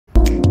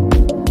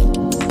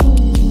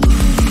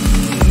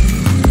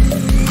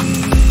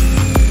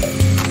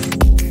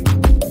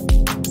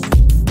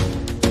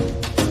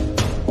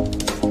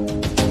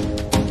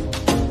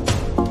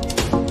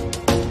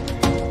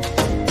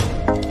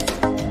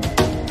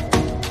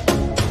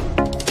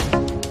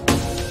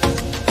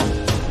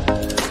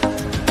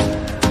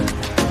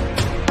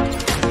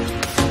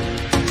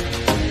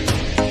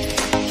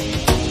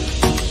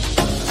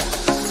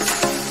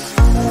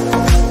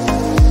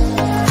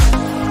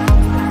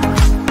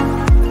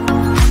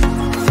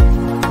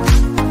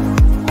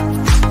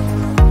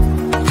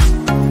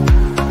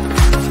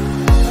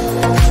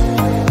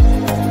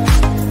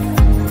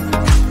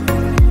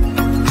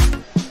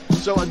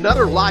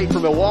another light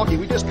from Milwaukee.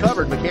 We just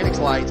covered mechanics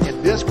lights,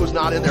 and this was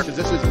not in there because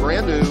this is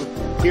brand new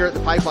here at the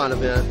Pipeline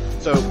event.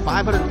 So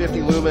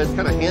 550 lumen,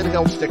 kind of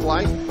handheld stick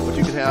light, but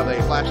you can have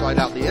a flashlight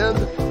out the end.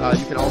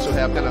 You can also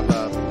have kind of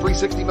a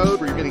 360 mode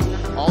where you're getting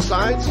all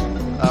sides,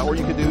 or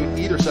you can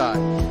do either side.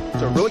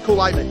 So really cool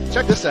light.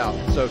 Check this out.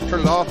 So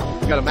turn it off.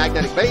 You've got a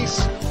magnetic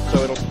base,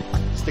 so it'll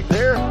stick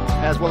there,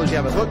 as well as you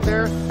have a hook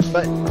there.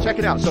 But check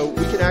it out. So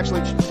we can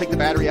actually take the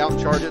battery out and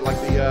charge it like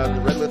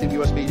the red lithium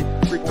USB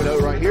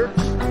 3.0 right here.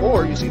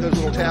 Or you see those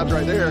little tabs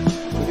right there.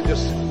 We can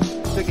just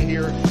stick it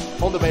here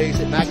on the base.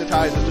 It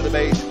magnetizes to the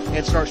base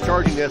and starts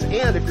charging this.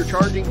 And if you're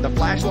charging the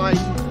flashlight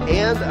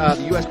and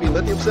the USB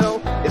lithium cell,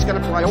 it's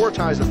going to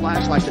prioritize the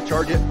flashlight to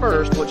charge it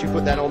first once you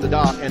put that on the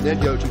dock, and then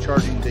go to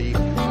charging the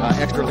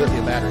extra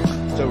lithium battery.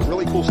 So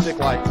really cool stick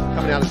light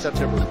coming out in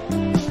September.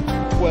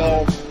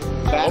 12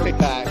 battery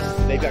packs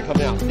they've got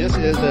coming out. This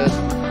is an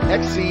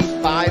XC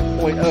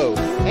 5.0,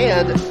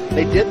 and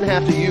they didn't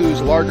have to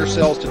use larger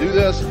cells to do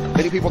this.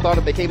 Many people thought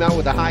if they came out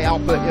with a high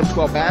output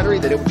M12 battery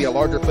that it would be a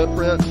larger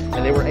footprint,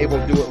 and they were able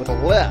to do it with a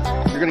less.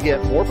 You're going to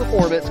get more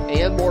performance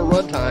and more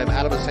runtime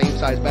out of the same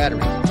size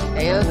battery.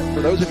 And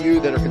for those of you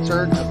that are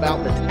concerned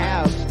about the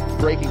tabs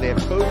breaking, they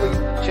have totally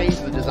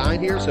changed the design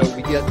here, so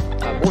we get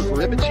more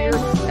grippage here,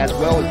 as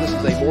well as this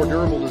is a more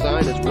durable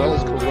design, as well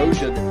as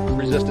corrosion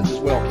resistance as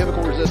well,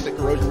 chemical resistant,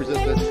 corrosion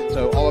resistant.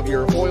 So all of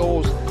your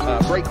oils,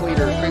 brake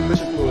cleaner,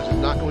 transmission fluids is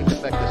not going to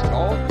affect this at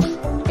all.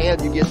 And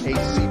you get a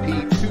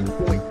CP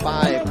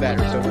 2.5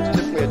 battery. So it's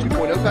typically a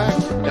 2.0 pack,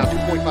 now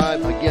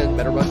 2.5, again,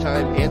 better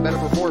runtime and better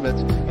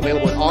performance,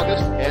 available in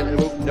August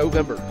and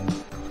November.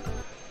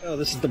 Oh,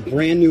 this is the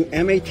brand new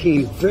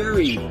M18,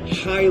 very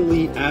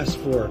highly asked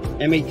for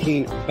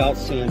M18 belt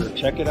sander.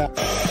 Check it out.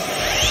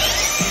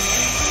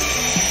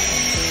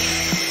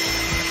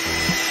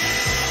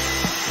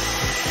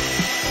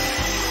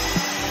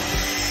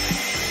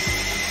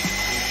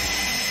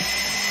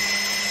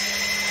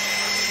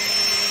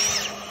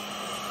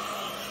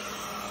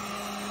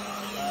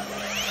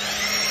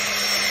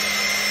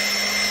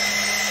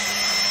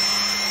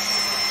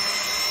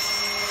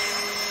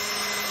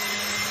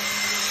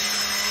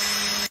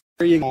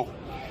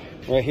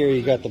 Right here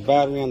you got the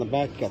battery on the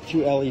back, you got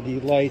two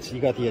LED lights,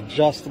 you got the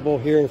adjustable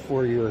here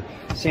for your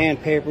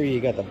sandpaper, you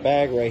got the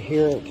bag right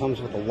here, it comes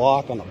with a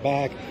lock on the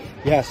back.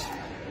 Yes,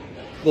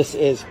 this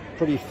is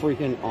pretty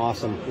freaking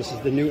awesome. This is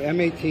the new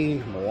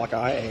M18 Milwaukee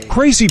IA.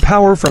 Crazy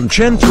power from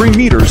Gen 3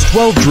 meters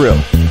 12 drill.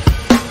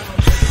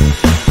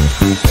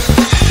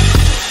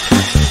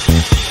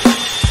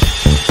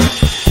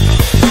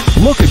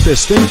 Look at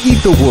this thing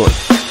eat the wood.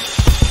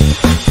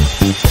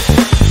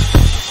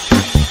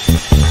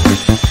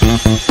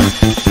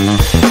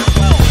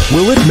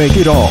 Will it make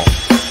it all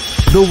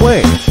the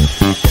way?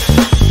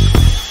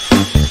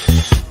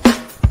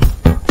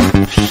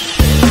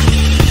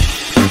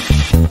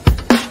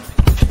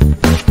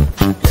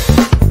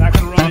 Back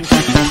and running.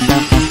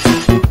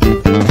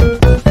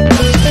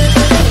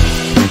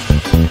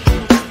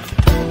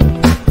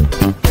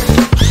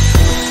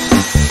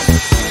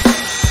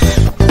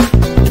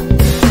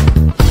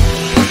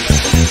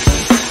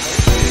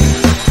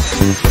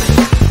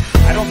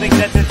 I don't think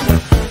that's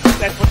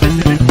what this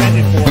is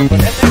intended for, but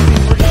that's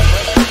actually pretty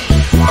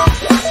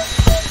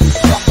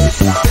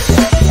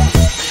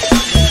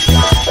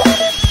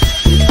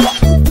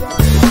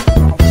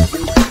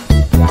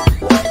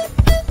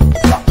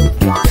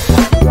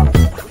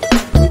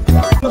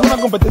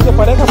competencia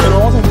pareja, pero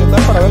vamos a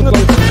intentar para ver la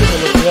diferencia de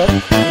velocidad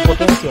y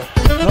potencia.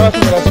 Nueva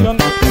generación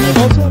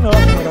M12, nueva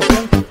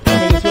generación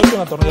M18 en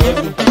la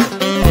tornilladora de impacto.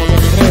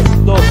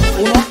 3, 2,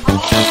 1.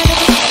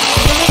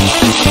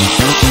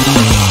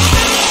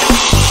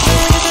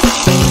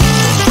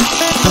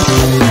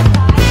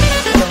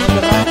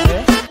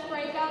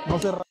 No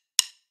se arranque,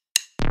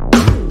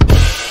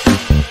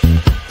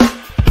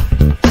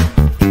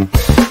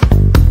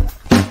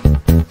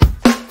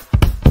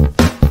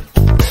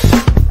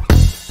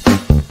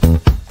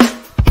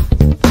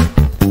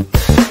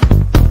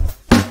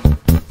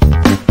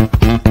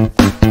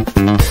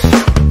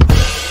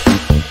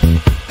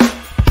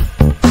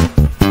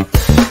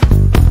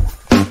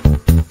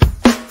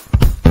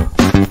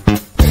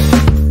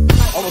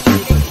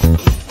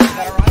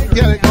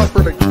 Yeah, it goes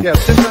perfect. Yeah,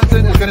 Tim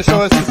Benson is going to show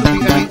us this is the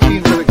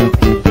M18 really good.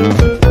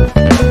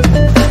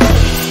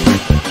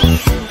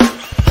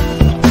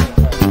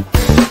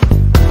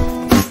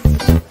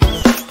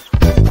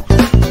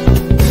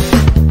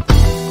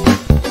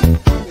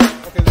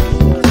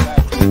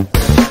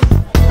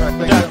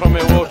 We're down from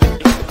Milwaukee,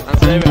 and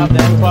today we have the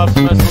M12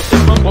 submersible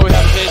system. What we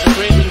have here is a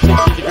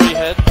 360-degree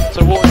head,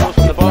 so water goes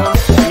from the bottom,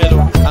 the middle,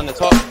 and the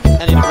top.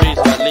 Any debris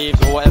like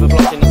leaves or whatever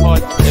blocking the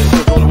pipe, it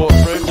will draw the water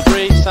through.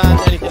 Debris, sand,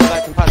 anything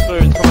that can pass through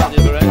and come out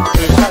the other end. So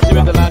we've attached it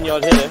with the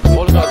lanyard here.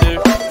 All I've got to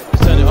do is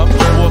turn it up, and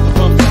the water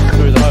pumps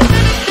through the hose.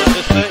 Now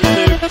just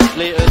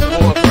 32 litres of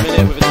water per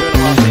minute with a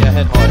 2.5 litre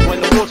head pipe. When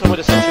the water would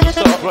essentially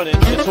start running,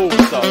 the tool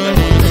would start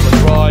level,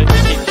 dry,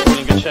 and keep the tool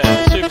in good shape.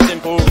 Super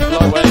simple,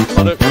 lightweight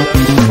product for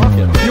the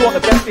market. If you want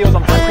the best deals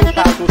on hand tools,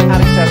 power tools,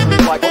 and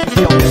accessories like what you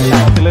see on this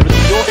channel delivered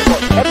to your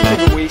inbox every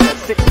single week at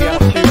 6 p.m.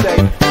 on Tuesday.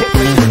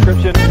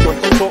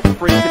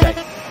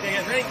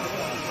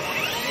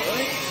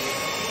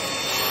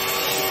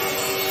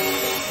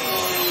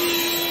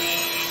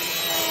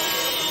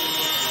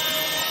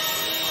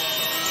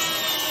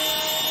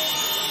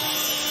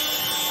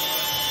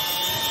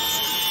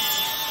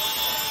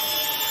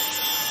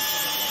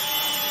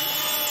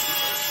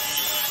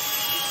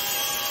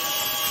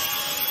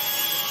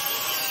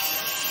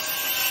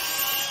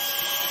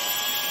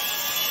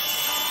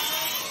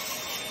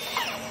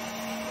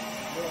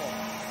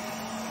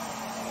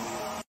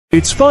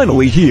 It's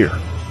finally here.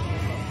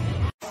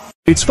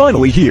 It's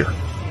finally here.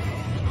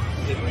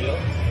 Is it real?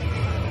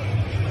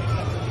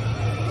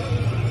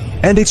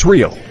 And it's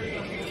real.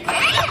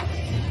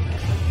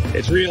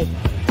 It's real.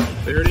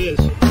 There it is.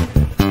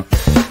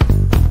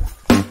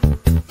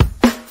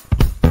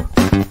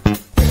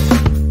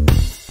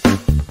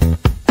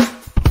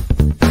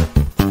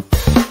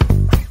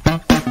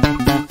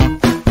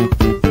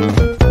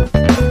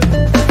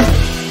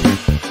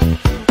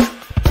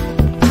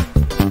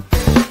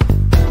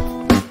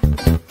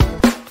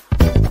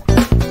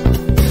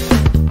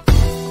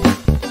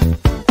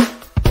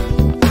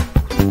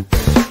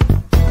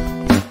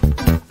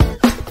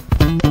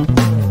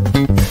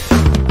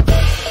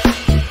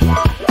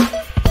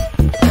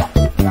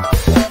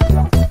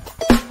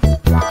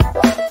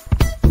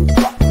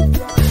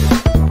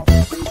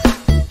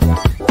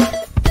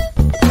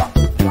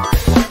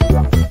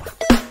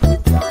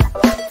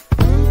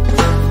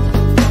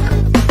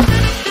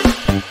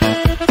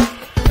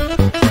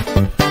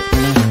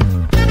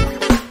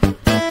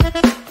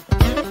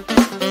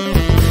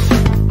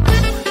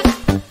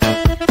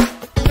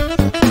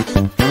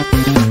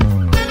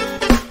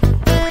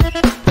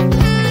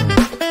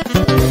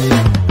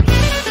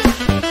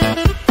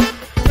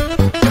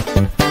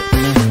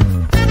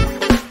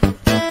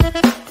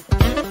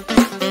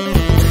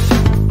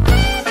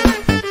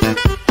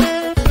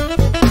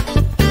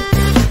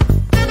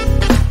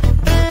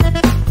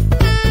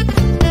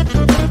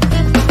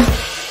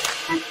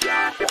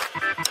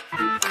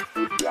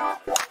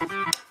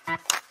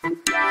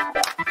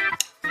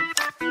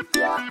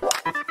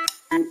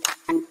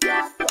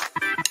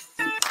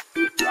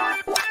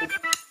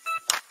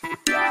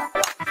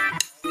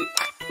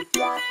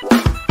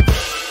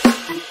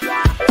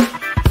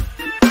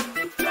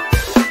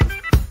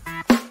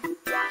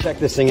 Check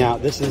this thing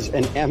out. This is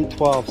an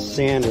M12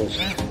 sander.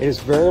 It is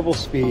variable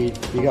speed.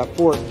 You got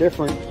 4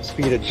 different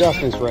speed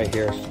adjustments right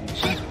here.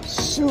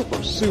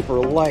 Super, super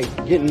light.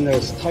 Getting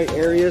those tight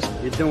areas.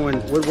 You're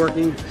doing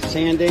woodworking,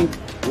 sanding,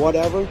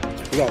 whatever.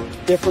 You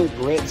got different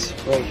grits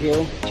right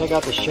here. Check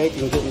out the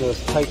shaking, getting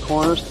those tight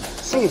corners.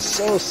 This thing is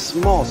so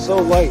small, so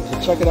light.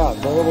 So check it out.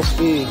 Variable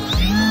speed.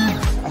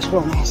 That's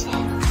real nice.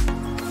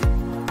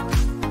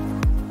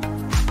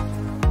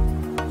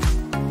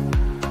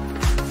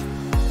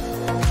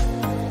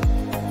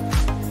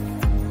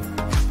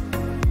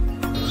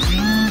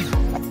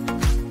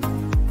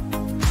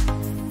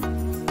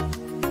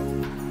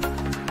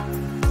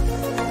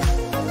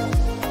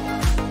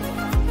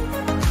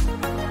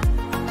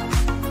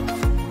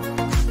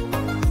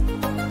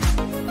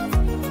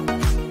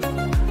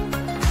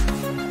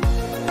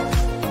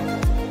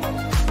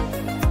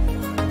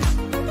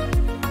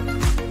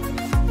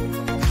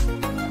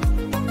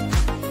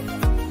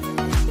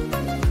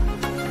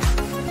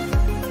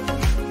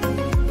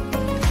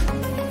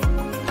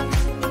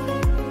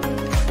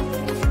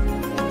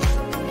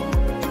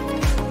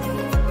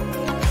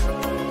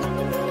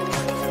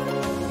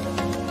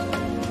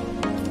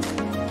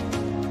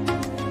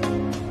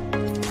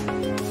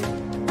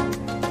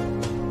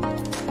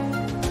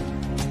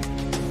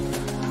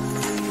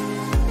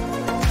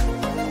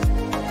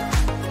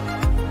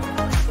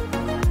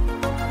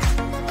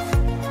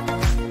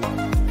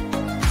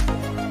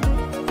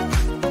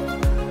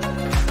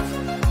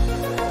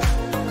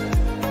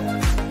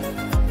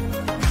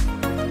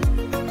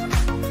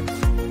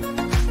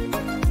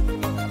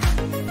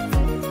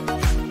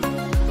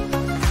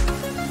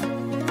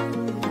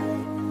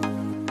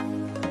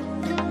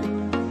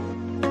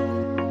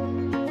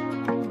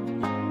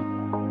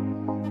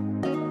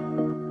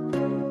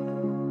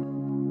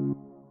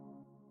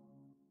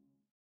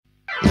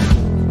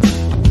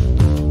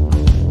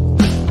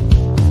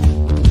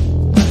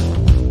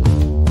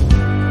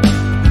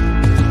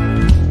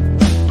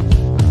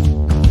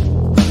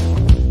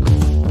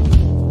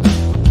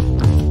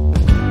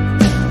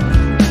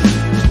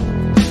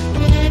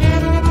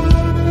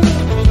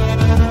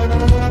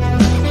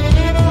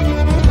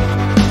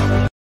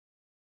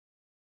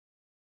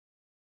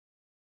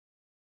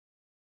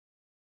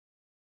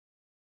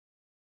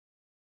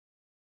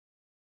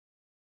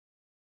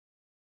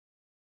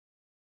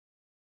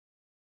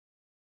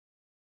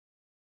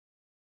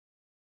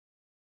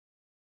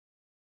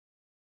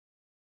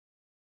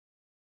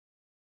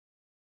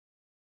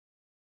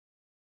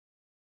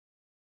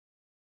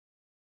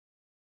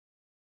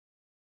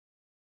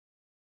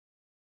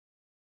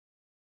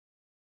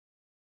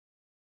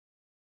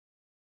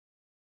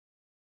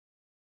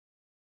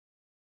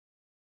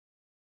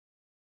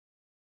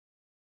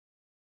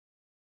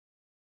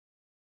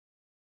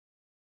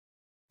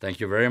 Thank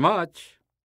you very much.